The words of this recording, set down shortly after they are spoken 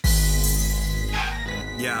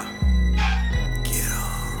Yeah. Get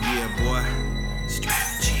on. Yeah, boy.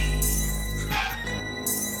 Strategy.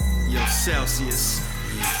 Yo, Celsius.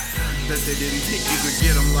 Bet they didn't think you could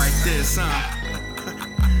get them like this, huh?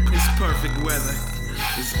 It's perfect weather.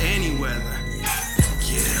 It's any weather.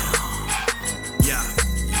 Get on. Yeah.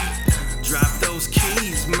 Drop those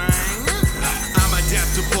keys, man. I'm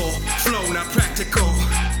adaptable, flow not practical.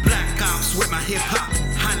 Black ops with my hip hop,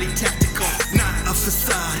 highly tactical. Not a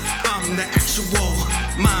facade, I'm the actual.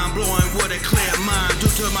 Mind blowing with a clear mind due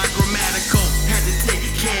to my grammatical. Had to take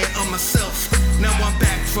care of myself. Now I'm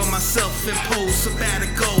back for myself, imposed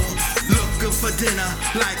sabbatical. Looking for dinner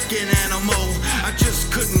like an animal. I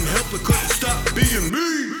just couldn't help it, couldn't stop being me.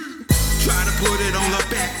 Try to put it on the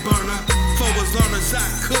back burner for as long as I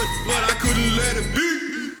could, but I couldn't let it be.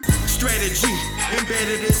 Strategy,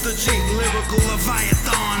 embedded is the G, lyrical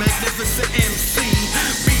leviathan, magnificent MC.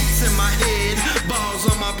 Beats in my head, balls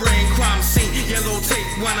on my brain, crime scene, yellow tape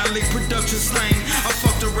when I leak production slang. I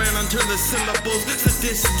fucked around until the syllables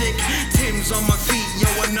sadistic. Tim's on my feet, yo,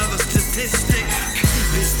 another statistic.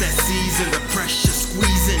 This that season, the pressure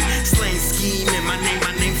squeezing, slang scheming, my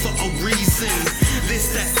name for a reason. This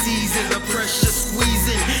that season, the pressure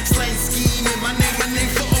squeezing, slang scheming, my name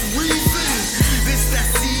for a reason. This that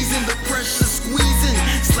season, the pressure squeezing,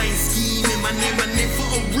 slang scheming, my name for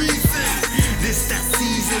a reason. This that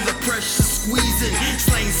season, the pressure squeezing,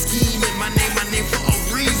 slang scheming, my name for a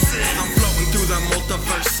reason. I'm floating through the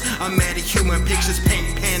multiverse, I'm mad at human pictures,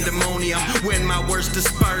 paint pandemonium when my words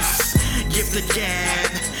disperse. Give the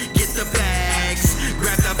gab, get the bags,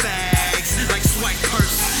 grab the bags like swipe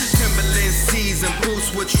purse. Timberland season,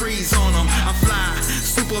 boots with trees on them. I fly,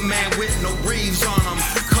 Superman with no reeves on them.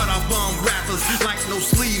 Cut off bum rappers like no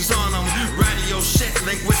sleeves on them. Radio shit,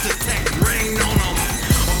 linguistic tech, rain on them.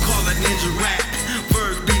 Or call it ninja rap,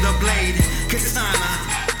 verbs be the blade, katana.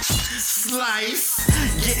 Slice,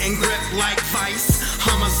 getting gripped like vice.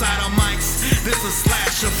 Homicidal mics, this a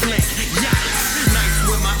slasher flick. Yikes, nights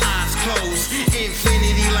with my eyes closed.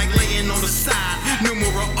 Infinity like laying on the side.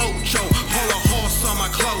 Numero ocho, pull a horse on my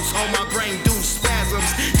clothes. Hold my brain do spasms.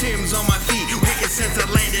 Tim's on my feet, wicked since I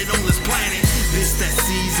landed on this planet. This that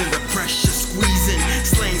season, the pressure squeezing,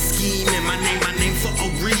 slang scheming, my name for a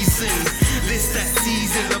reason. This that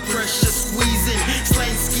season, the pressure squeezing,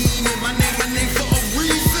 slang scheming, my name for a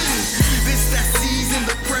reason. This that season,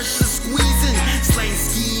 the pressure squeezing, slang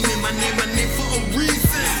scheming, my name for a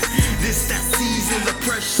reason. This that season, the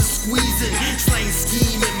pressure squeezing, slang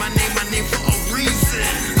scheming, my name for a reason.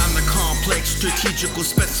 I'm the complex, strategical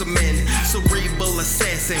specimen, cerebral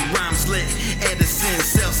assassin, rhymes lit, Edison,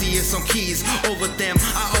 Celsius on keys, over them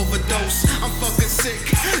I overdose. I'm fucking sick,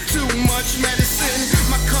 too much medicine.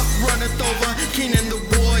 My cup runneth over, Kenan the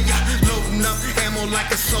warrior, loading up ammo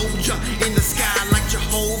like a soldier, in the sky like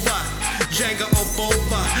Jehovah. Jenga or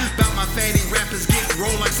Boba, bout my fatty rappers get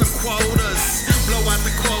rolled like some quotas. Blow out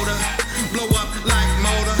the quota, blow up like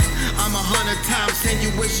motor. I'm 100 times 10, you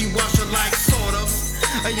wishy-washy like sort of.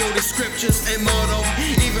 Yo, the scriptures immortal.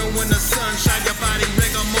 Even when the sun shine, your body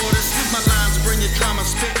rigor mortis. My lines bring your trauma,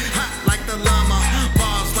 spit hot like the llama.